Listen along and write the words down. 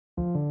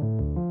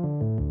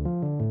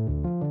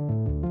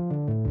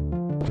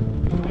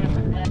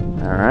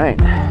All right.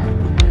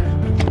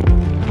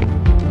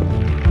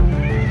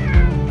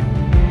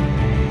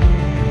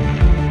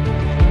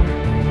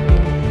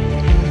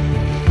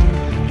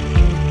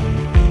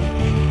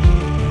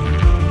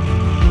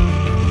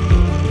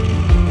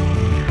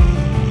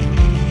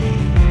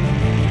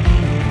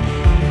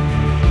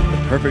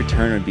 Perfect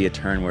turn would be a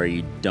turn where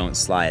you don't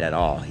slide at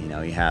all. You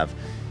know,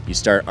 you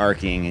start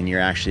arcing and you're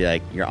actually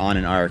like, you're on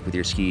an arc with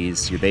your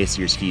skis, your base of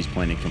your skis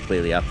pointed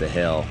completely up the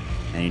hill,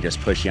 and you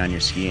just push you on your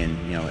ski, and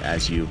you know,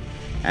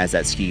 as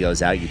that ski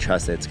goes out, you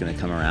trust that it's going to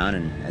come around,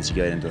 and as you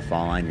get into the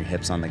fall line, your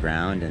hips on the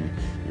ground and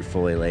you're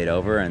fully laid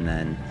over, and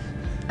then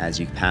as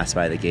you pass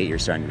by the gate, you're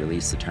starting to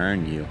release the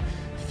turn. You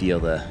feel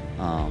the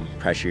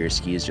pressure of your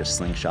skis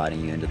just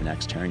slingshotting you into the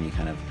next turn. You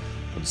kind of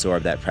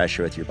absorb that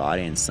pressure with your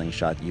body and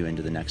slingshot you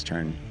into the next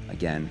turn.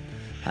 Again,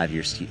 have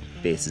your ski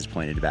bases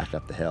pointed back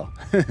up the hill.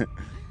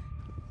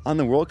 On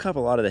the World Cup, a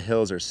lot of the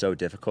hills are so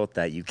difficult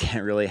that you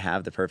can't really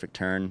have the perfect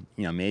turn.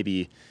 You know,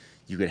 maybe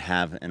you could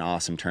have an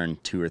awesome turn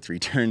 2 or 3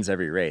 turns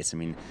every race. I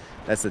mean,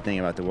 that's the thing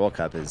about the World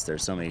Cup, is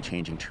there's so many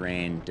changing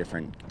terrain,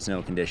 different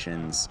snow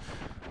conditions,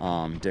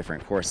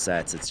 different course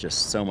sets. It's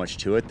just so much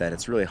to it that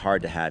it's really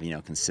hard to have, you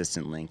know,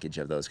 consistent linkage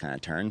of those kind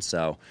of turns.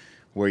 So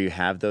where you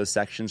have those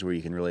sections where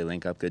you can really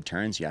link up good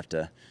turns, you have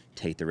to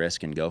take the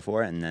risk and go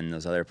for it. And then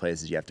those other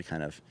places, you have to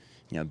kind of,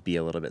 you know, be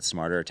a little bit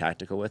smarter or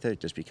tactical with it,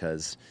 just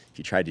because if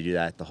you tried to do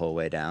that the whole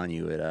way down,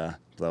 you would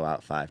blow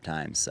out 5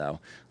 times. So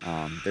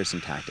there's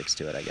some tactics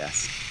to it, I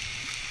guess.